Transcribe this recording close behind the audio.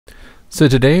So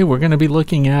today we're going to be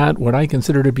looking at what I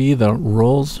consider to be the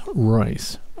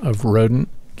Rolls-Royce of rodent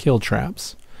kill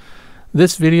traps.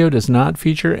 This video does not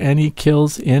feature any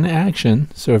kills in action,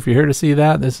 so if you're here to see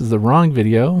that, this is the wrong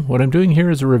video. What I'm doing here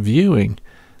is reviewing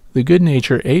the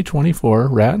GoodNature A24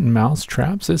 rat and mouse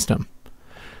trap system.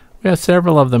 We have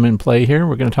several of them in play here.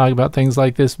 We're going to talk about things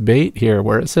like this bait here,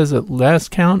 where it says at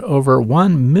last count over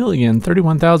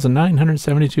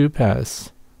 1,031,972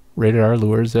 pests. Rated R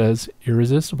lures as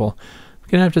irresistible. We're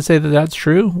going to have to say that that's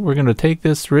true. We're going to take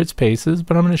this through its paces,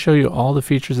 but I'm going to show you all the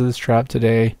features of this trap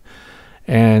today.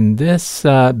 And this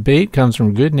bait comes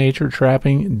from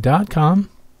GoodNatureTrapping.com.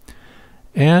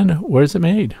 And where's it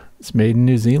made? It's made in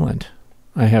New Zealand.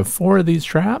 I have 4 of these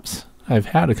traps. I've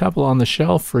had a couple on the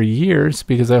shelf for years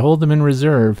because I hold them in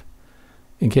reserve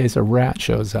in case a rat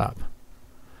shows up.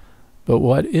 But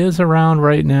what is around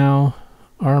right now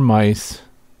are mice.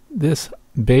 This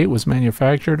bait was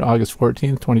manufactured August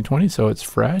 14th, 2020, so it's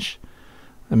fresh.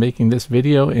 I'm making this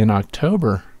video in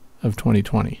October of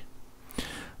 2020.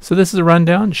 So this is a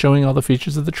rundown showing all the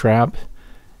features of the trap.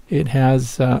 It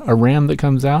has a ram that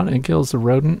comes out and kills the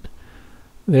rodent.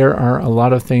 There are a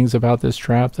lot of things about this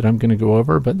trap that I'm going to go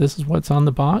over, but this is what's on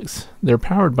the box. They're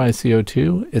powered by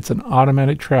CO2. It's an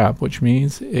automatic trap, which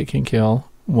means it can kill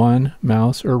one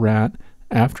mouse or rat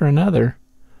after another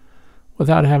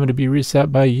without having to be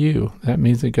reset by you. That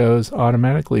means it goes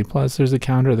automatically, plus there's a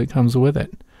counter that comes with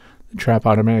it. The trap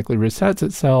automatically resets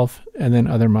itself, and then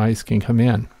other mice can come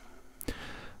in.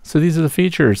 So these are the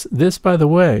features. This, by the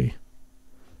way,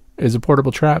 is a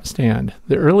portable trap stand.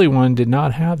 The early one did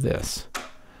not have this.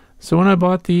 So when I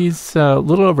bought these a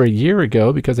little over a year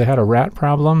ago, because I had a rat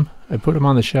problem, I put them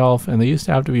on the shelf, and they used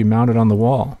to have to be mounted on the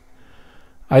wall.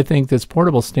 I think this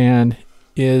portable stand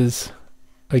is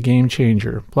a game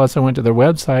changer. Plus I went to their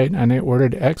website and I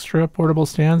ordered extra portable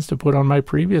stands to put on my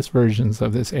previous versions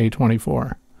of this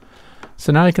A24.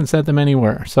 So now I can set them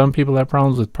anywhere. Some people have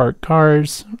problems with parked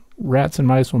cars. Rats and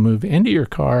mice will move into your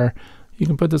car. You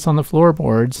can put this on the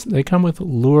floorboards. They come with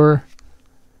lure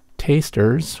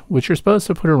tasters, which you're supposed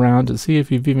to put around to see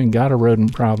if you've even got a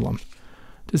rodent problem,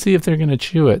 to see if they're going to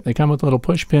chew it. They come with little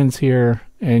push pins here,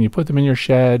 and you put them in your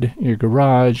shed, your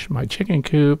garage, my chicken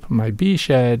coop, my bee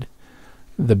shed,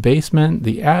 the basement,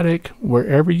 the attic,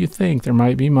 wherever you think there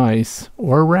might be mice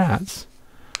or rats.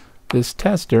 This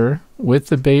tester with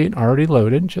the bait already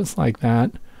loaded, just like that,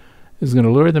 is going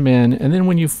to lure them in, and then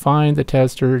when you find the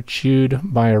tester chewed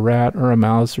by a rat or a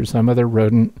mouse or some other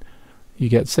rodent, you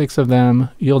get 6 of them,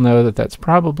 you'll know that that's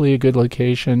probably a good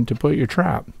location to put your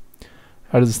trap.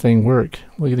 How does this thing work?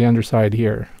 Look at the underside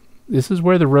here. This is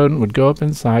where the rodent would go up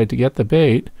inside to get the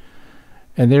bait,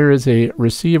 and there is a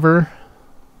receiver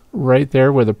right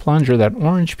there where the plunger, that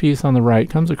orange piece on the right,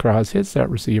 comes across, hits that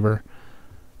receiver,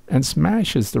 and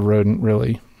smashes the rodent,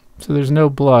 really. So there's no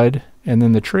blood, and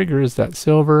then the trigger is that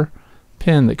silver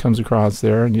pin that comes across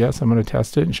there, and yes, I'm going to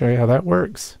test it and show you how that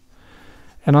works.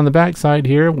 And on the back side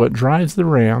here, what drives the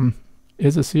ram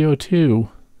is a CO2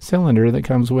 cylinder that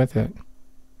comes with it.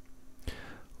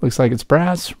 Looks like it's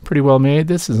brass, pretty well made.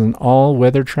 This is an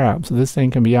all-weather trap, so this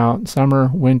thing can be out summer,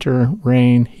 winter,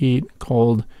 rain, heat,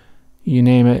 cold, you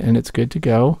name it, and it's good to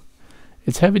go.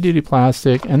 It's heavy-duty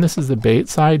plastic, and this is the bait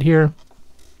side here.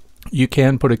 You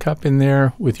can put a cup in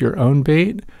there with your own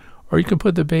bait, or you can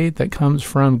put the bait that comes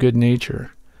from GoodNature.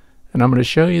 And I'm going to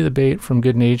show you the bait from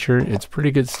GoodNature. It's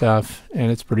pretty good stuff,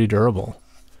 and it's pretty durable.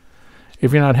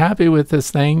 If you're not happy with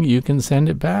this thing, you can send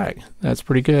it back. That's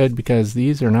pretty good because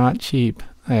these are not cheap.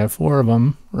 I have 4 of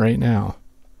them right now.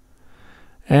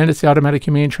 And it's the Automatic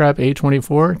Humane Trap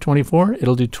A24.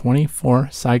 It'll do 24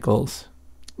 cycles.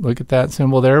 Look at that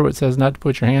symbol there where it says not to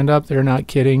put your hand up. They're not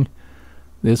kidding.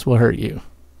 This will hurt you.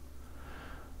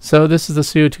 So this is the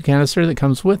CO2 canister that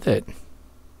comes with it.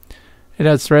 It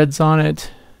has threads on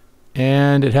it,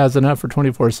 and it has enough for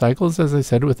 24 cycles, as I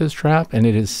said, with this trap, and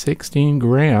it is 16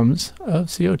 grams of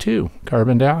CO2,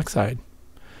 carbon dioxide.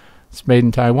 It's made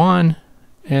in Taiwan,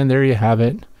 and there you have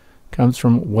it. Comes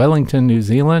from Wellington, New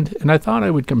Zealand, and I thought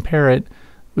I would compare it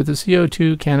with the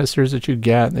CO2 canisters that you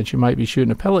get that you might be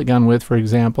shooting a pellet gun with, for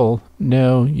example.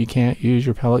 No, you can't use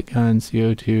your pellet gun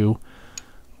CO2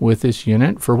 with this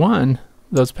unit. For one,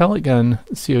 those pellet gun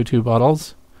CO2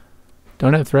 bottles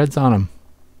don't have threads on them,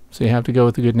 so you have to go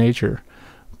with the GoodNature.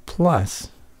 Plus,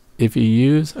 if you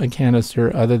use a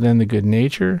canister other than the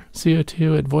GoodNature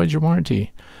CO2, it voids your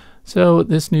warranty. So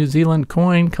this New Zealand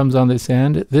coin comes on this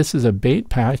end. This is a bait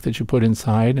pack that you put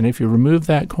inside, and if you remove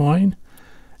that coin,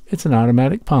 it's an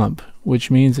automatic pump, which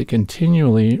means it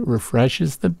continually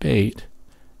refreshes the bait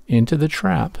into the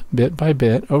trap bit by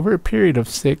bit over a period of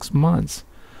 6 months.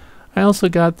 I also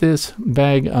got this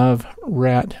bag of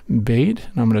rat bait,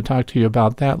 and I'm going to talk to you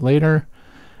about that later.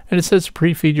 And it says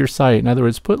pre-feed your site. In other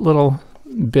words, put little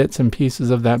bits and pieces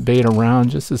of that bait around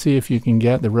just to see if you can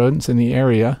get the rodents in the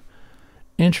area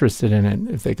interested in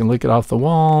it. If they can lick it off the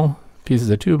wall, pieces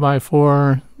of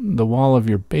 2x4, the wall of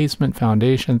your basement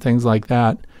foundation, things like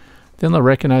that, then they'll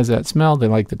recognize that smell, they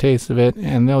like the taste of it,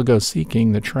 and they'll go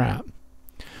seeking the trap.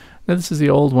 Now this is the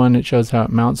old one. It shows how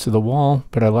it mounts to the wall,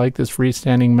 but I like this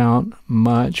freestanding mount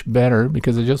much better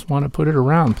because I just want to put it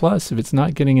around. Plus, if it's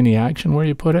not getting any action where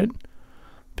you put it,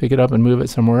 pick it up and move it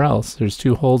somewhere else. There's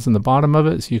 2 holes in the bottom of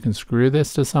it, so you can screw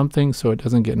this to something so it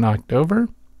doesn't get knocked over.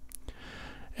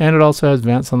 And it also has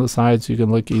vents on the sides so you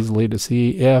can look easily to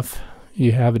see if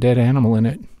you have a dead animal in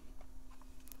it.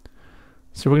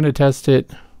 So we're going to test it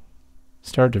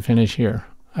start to finish here.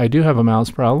 I do have a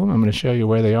mouse problem. I'm going to show you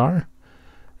where they are.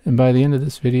 And by the end of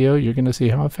this video, you're going to see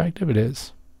how effective it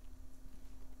is.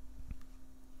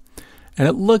 And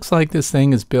it looks like this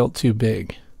thing is built too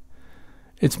big.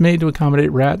 It's made to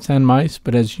accommodate rats and mice,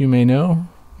 but as you may know,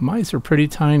 mice are pretty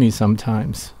tiny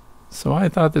sometimes. So I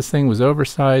thought this thing was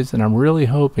oversized, and I'm really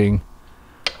hoping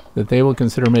that they will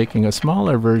consider making a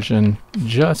smaller version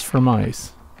just for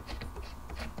mice.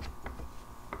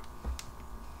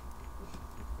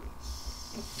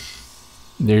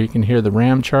 There you can hear the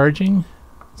ram charging.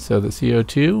 So the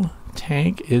CO2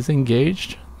 tank is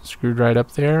engaged, screwed right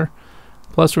up there.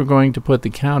 Plus we're going to put the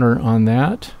counter on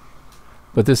that.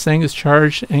 But this thing is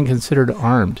charged and considered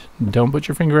armed. Don't put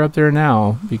your finger up there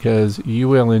now because you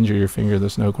will injure your finger,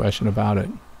 there's no question about it.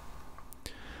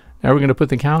 Now we're going to put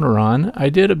the counter on. I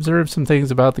did observe some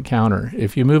things about the counter.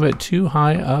 If you move it too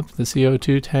high up the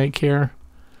CO2 tank here,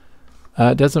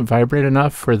 it doesn't vibrate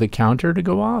enough for the counter to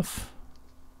go off.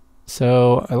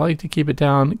 So I like to keep it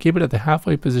down, keep it at the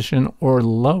halfway position or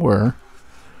lower,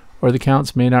 or the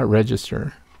counts may not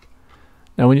register.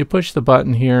 Now when you push the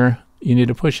button here, you need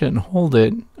to push it and hold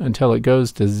it until it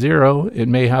goes to 0. It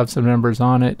may have some numbers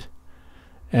on it,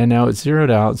 and now it's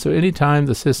zeroed out. So anytime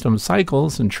the system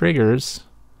cycles and triggers,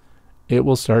 it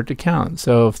will start to count.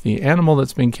 So if the animal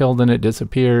that's been killed in it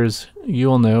disappears, you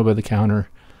will know by the counter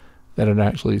that it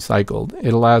actually cycled.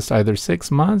 It'll last either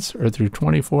 6 months or through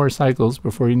 24 cycles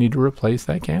before you need to replace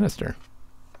that canister.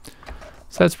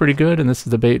 So that's pretty good, and this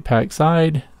is the bait pack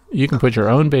side. You can put your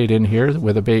own bait in here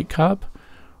with a bait cup,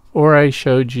 or I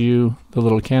showed you the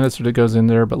little canister that goes in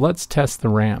there, but let's test the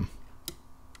ram.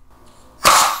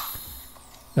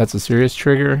 That's a serious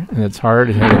trigger, and it's hard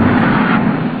to hit it.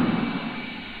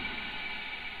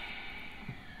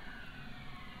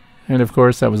 And of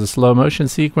course that was a slow motion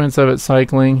sequence of it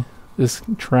cycling. This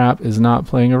trap is not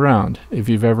playing around. If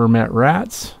you've ever met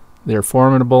rats, they're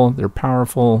formidable, they're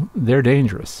powerful, they're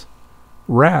dangerous.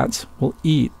 Rats will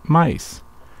eat mice.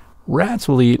 Rats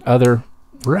will eat other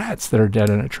rats that are dead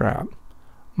in a trap.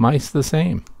 Mice the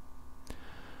same.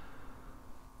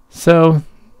 So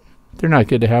they're not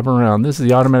good to have around. This is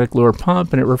the automatic lure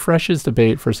pump, and it refreshes the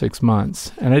bait for 6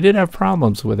 months. And I did have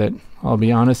problems with it, I'll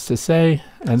be honest to say,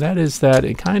 and that is that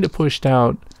it kind of pushed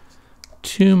out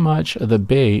too much of the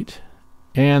bait,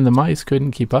 and the mice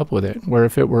couldn't keep up with it. Where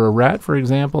if it were a rat, for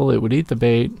example, it would eat the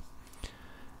bait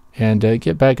and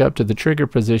get back up to the trigger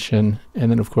position, and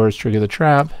then of course trigger the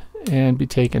trap and be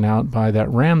taken out by that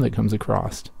ram that comes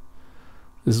across.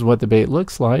 This is what the bait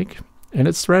looks like, and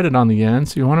it's threaded on the end,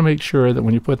 so you want to make sure that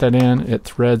when you put that in, it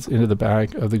threads into the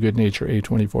back of the GoodNature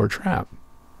A24 trap.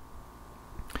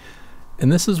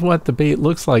 And this is what the bait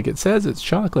looks like. It says it's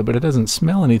chocolate, but it doesn't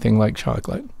smell anything like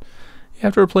chocolate. You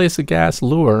have to replace the gas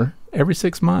lure every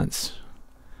 6 months.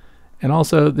 And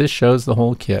also this shows the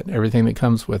whole kit, everything that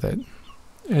comes with it.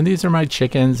 And these are my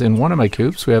chickens in one of my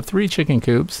coops. We have 3 chicken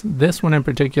coops. This one in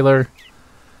particular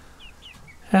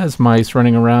has mice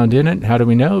running around in it. How do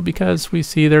we know? Because we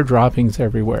see their droppings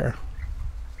everywhere.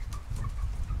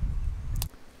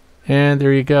 And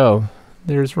there you go.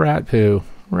 There's rat poo,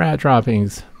 rat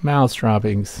droppings, mouse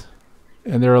droppings.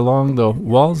 And they're along the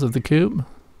walls of the coop.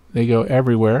 They go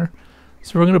everywhere.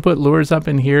 So we're going to put lures up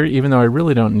in here, even though I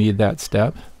really don't need that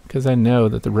step, because I know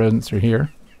that the rodents are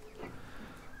here.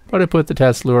 But I put the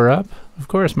test lure up. Of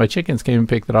course, my chickens came and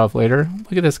picked it off later.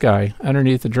 Look at this guy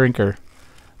underneath the drinker.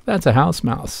 That's a house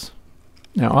mouse.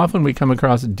 Now, often we come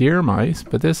across deer mice,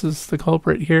 but this is the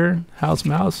culprit here, house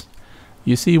mouse.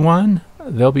 You see one,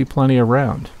 there'll be plenty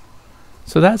around.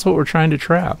 So that's what we're trying to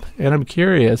trap. And I'm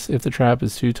curious if the trap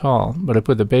is too tall. But I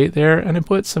put the bait there, and I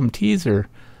put some teaser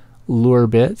lure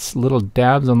bits, little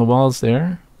dabs on the walls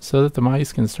there, so that the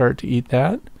mice can start to eat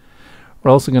that.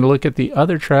 We're also going to look at the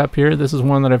other trap here. This is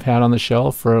one that I've had on the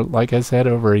shelf for, like I said,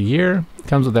 over a year. It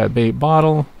comes with that bait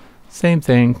bottle, Same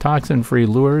thing, toxin-free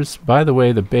lures. By the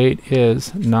way, the bait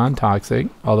is non-toxic,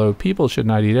 although people should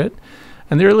not eat it.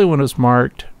 And the early one was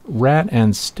marked rat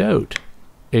and stoat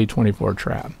A24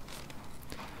 trap.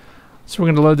 So we're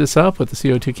going to load this up with the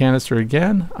CO2 canister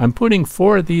again. I'm putting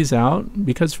 4 of these out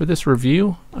because for this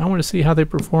review, I want to see how they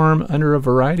perform under a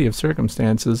variety of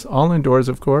circumstances, all indoors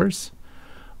of course.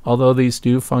 Although these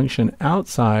do function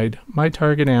outside, my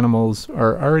target animals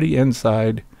are already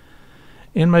inside,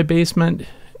 in my basement,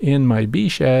 in my bee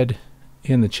shed,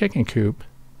 in the chicken coop,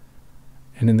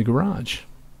 and in the garage.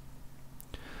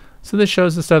 So this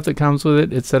shows the stuff that comes with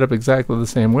it. It's set up exactly the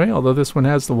same way, although this one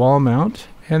has the wall mount,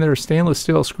 and there are stainless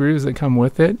steel screws that come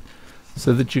with it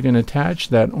so that you can attach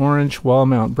that orange wall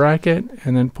mount bracket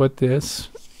and then put this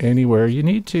anywhere you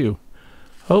need to.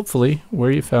 Hopefully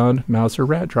where you found mouse or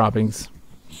rat droppings.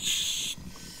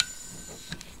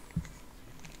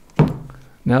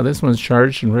 Now this one's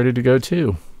charged and ready to go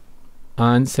too.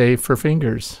 Unsafe for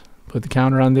fingers. Put the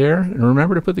counter on there, and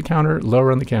remember to put the counter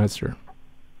lower on the canister.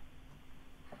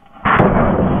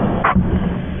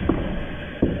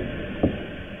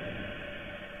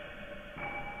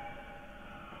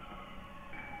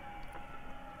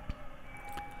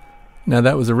 Now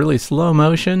that was a really slow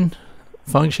motion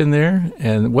function there,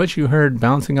 and what you heard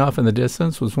bouncing off in the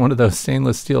distance was one of those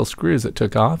stainless steel screws that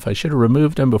took off. I should have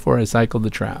removed them before I cycled the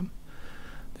trap.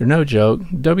 They're no joke.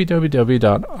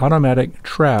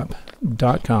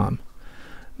 www.automatictrap.com.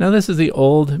 Now this is the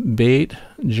old bait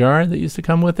jar that used to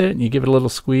come with it. You give it a little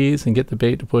squeeze and get the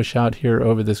bait to push out here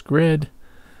over this grid.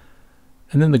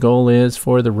 And then the goal is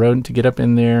for the rodent to get up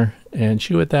in there and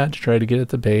chew at that to try to get at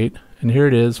the bait. And here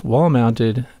it is, wall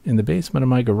mounted in the basement of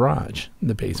my garage. In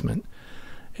the basement.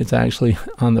 It's actually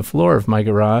on the floor of my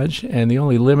garage, and the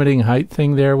only limiting height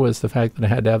thing there was the fact that I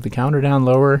had to have the counter down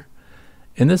lower.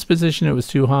 In this position it was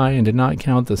too high and did not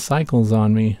count the cycles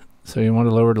on me, so you want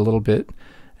to lower it a little bit.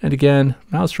 And again,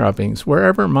 mouse droppings.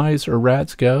 Wherever mice or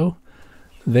rats go,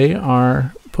 they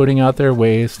are putting out their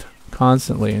waste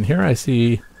constantly. And here I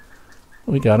see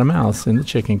we got a mouse in the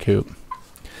chicken coop.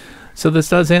 So this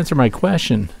does answer my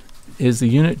question. Is the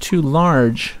unit too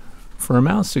large for a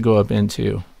mouse to go up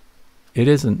into? It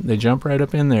isn't. They jump right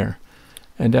up in there.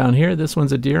 And down here, this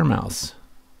one's a deer mouse.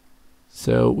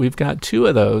 So we've got 2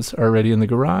 of those already in the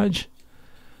garage.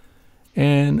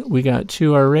 And we got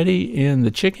 2 already in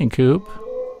the chicken coop.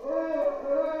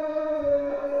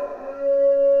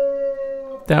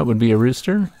 That would be a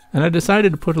rooster. And I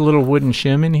decided to put a little wooden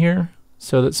shim in here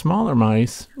so that smaller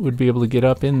mice would be able to get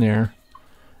up in there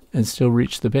and still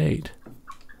reach the bait.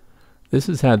 This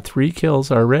has had 3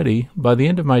 kills already. By the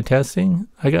end of my testing,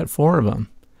 I got 4 of them.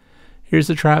 Here's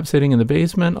the trap sitting in the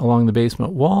basement along the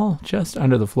basement wall, just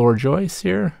under the floor joists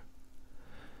here.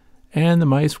 And the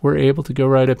mice were able to go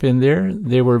right up in there.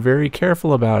 They were very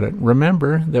careful about it.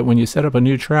 Remember that when you set up a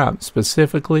new trap,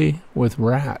 specifically with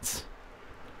rats,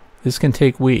 this can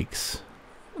take weeks.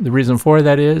 The reason for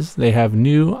that is they have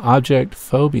new object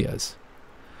phobias,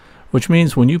 which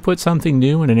means when you put something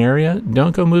new in an area,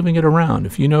 don't go moving it around.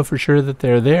 If you know for sure that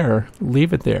they're there,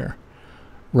 leave it there.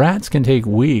 Rats can take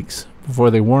weeks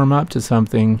before they warm up to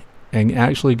something and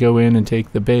actually go in and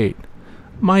take the bait.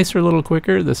 Mice are a little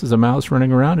quicker. This is a mouse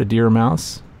running around, a deer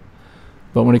mouse.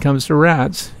 But when it comes to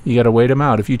rats, you got to wait them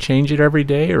out. If you change it every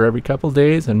day or every couple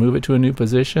days and move it to a new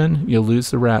position, you'll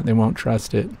lose the rat. They won't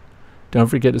trust it. Don't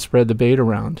forget to spread the bait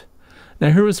around.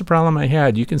 Now here was the problem I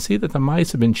had. You can see that the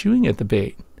mice have been chewing at the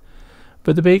bait.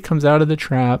 But the bait comes out of the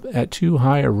trap at too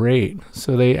high a rate.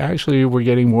 So they actually were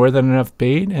getting more than enough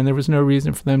bait, and there was no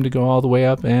reason for them to go all the way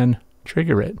up and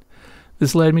trigger it.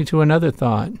 This led me to another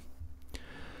thought.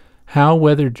 How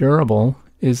weather durable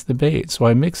is the bait? So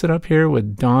I mix it up here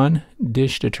with Dawn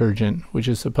dish detergent, which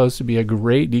is supposed to be a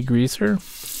great degreaser.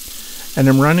 And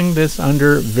I'm running this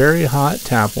under very hot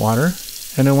tap water,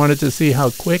 and I wanted to see how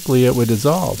quickly it would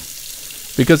dissolve.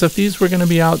 Because if these were going to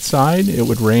be outside, it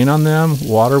would rain on them,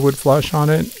 water would flush on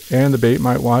it, and the bait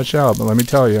might wash out. But let me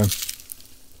tell you,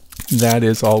 that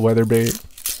is all weather bait.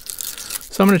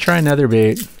 So I'm going to try another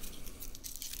bait.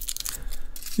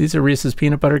 These are Reese's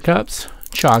peanut butter cups.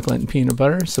 Chocolate and peanut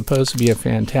butter, supposed to be a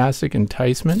fantastic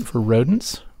enticement for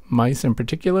rodents, mice in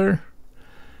particular.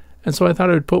 And so I thought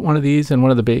I would put one of these in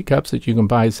one of the bait cups that you can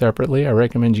buy separately. I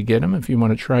recommend you get them if you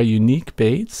want to try unique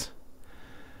baits.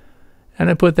 And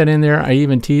I put that in there. I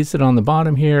even teased it on the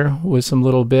bottom here with some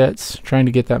little bits, trying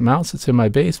to get that mouse that's in my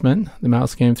basement. The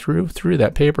mouse came threw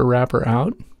that paper wrapper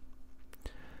out,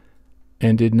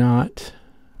 and did not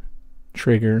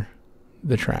trigger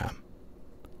the trap.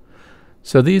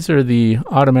 So these are the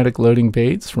automatic loading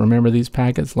baits. Remember, these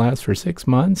packets last for 6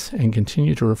 months and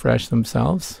continue to refresh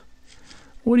themselves.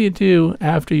 What do you do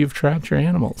after you've trapped your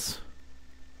animals?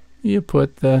 You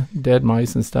put the dead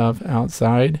mice and stuff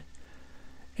outside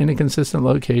in a consistent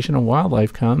location, and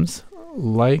wildlife comes,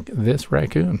 like this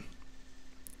raccoon.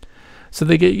 So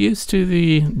they get used to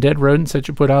the dead rodents that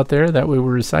you put out there. That way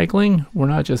we're recycling. We're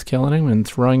not just killing them and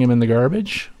throwing them in the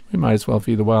garbage. We might as well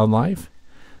feed the wildlife.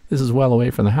 This is well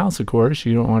away from the house, of course.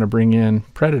 You don't want to bring in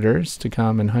predators to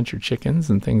come and hunt your chickens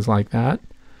and things like that.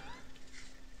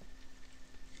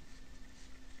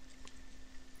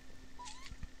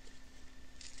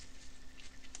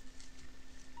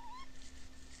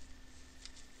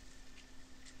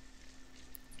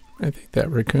 I think that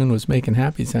raccoon was making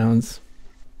happy sounds.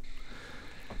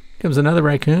 Comes another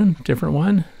raccoon, different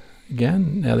one.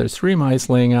 Again, now there's 3 mice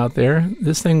laying out there.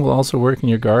 This thing will also work in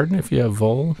your garden if you have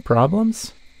vole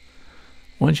problems.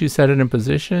 Once you set it in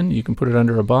position, you can put it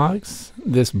under a box.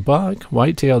 This buck,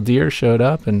 white-tailed deer, showed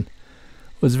up and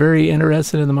was very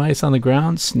interested in the mice on the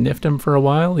ground, sniffed them for a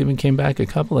while, even came back a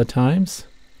couple of times.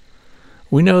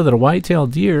 We know that a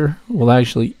white-tailed deer will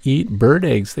actually eat bird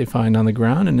eggs they find on the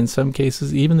ground, and in some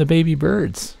cases even the baby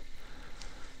birds.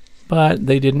 But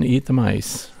they didn't eat the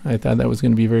mice. I thought that was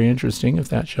going to be very interesting if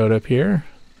that showed up here.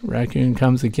 Raccoon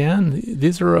comes again.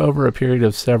 These are over a period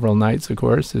of several nights, of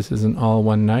course. This isn't all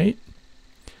one night.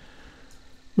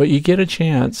 But you get a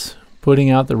chance putting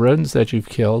out the rodents that you've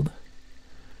killed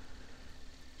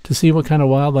to see what kind of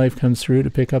wildlife comes through to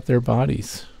pick up their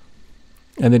bodies.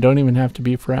 And they don't even have to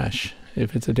be fresh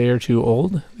if it's a day or two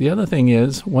old. The other thing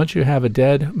is, once you have a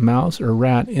dead mouse or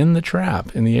rat in the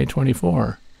trap in the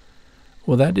A24,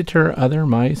 will that deter other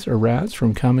mice or rats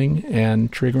from coming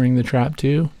and triggering the trap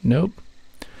too? Nope.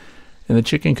 In the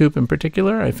chicken coop in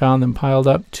particular, I found them piled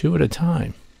up 2 at a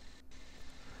time.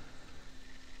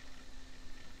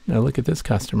 Now look at this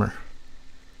customer.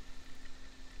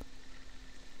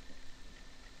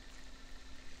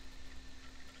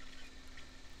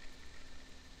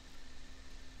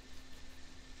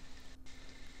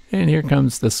 And here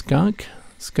comes the skunk.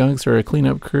 Skunks are a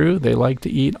cleanup crew. They like to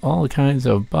eat all kinds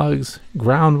of bugs,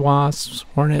 ground wasps,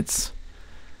 hornets,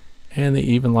 and they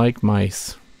even like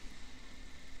mice.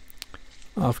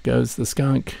 Off goes the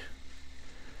skunk.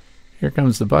 Here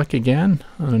comes the buck again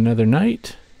on another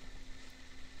night.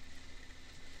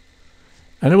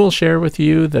 And I will share with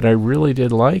you that I really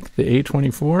did like the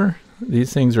A24.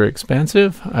 These things are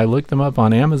expensive. I looked them up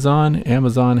on Amazon.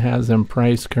 Amazon has them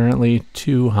priced currently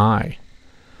too high.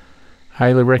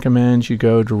 Highly recommend you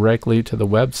go directly to the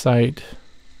website.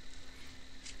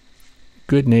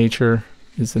 GoodNature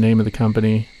is the name of the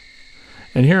company.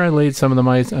 And here I laid some of the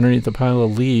mice underneath a pile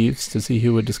of leaves to see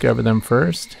who would discover them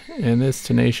first. And this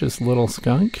tenacious little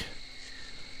skunk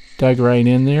dug right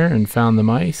in there and found the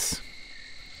mice.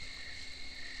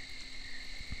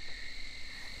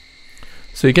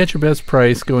 So you get your best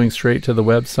price going straight to the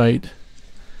website.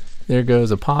 There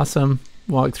goes a possum.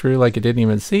 Walked through like it didn't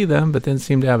even see them, but then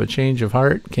seemed to have a change of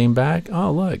heart, came back.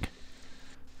 Oh, look,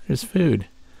 there's food.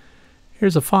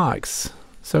 Here's a fox.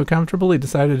 So comfortable he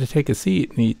decided to take a seat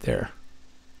and eat there.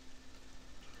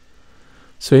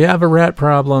 So you have a rat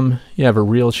problem, you have a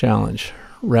real challenge.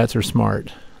 Rats are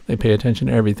smart. They pay attention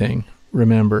to everything.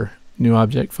 Remember, new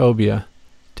object phobia.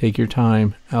 Take your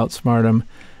time, outsmart them,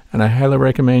 and I highly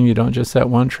recommend you don't just set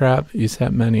one trap, you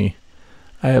set many.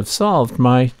 I have solved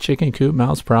my chicken coop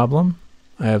mouse problem.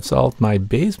 I have solved my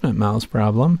basement mouse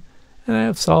problem, and I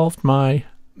have solved my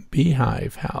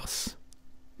beehive house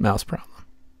mouse problem.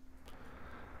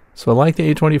 So I like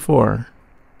the A24.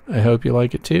 I hope you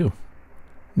like it too.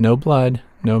 No blood,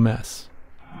 no mess.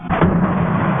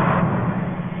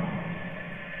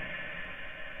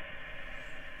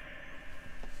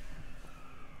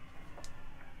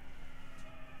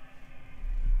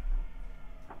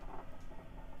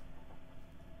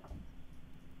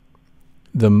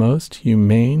 The most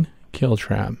humane kill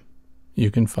trap you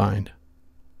can find.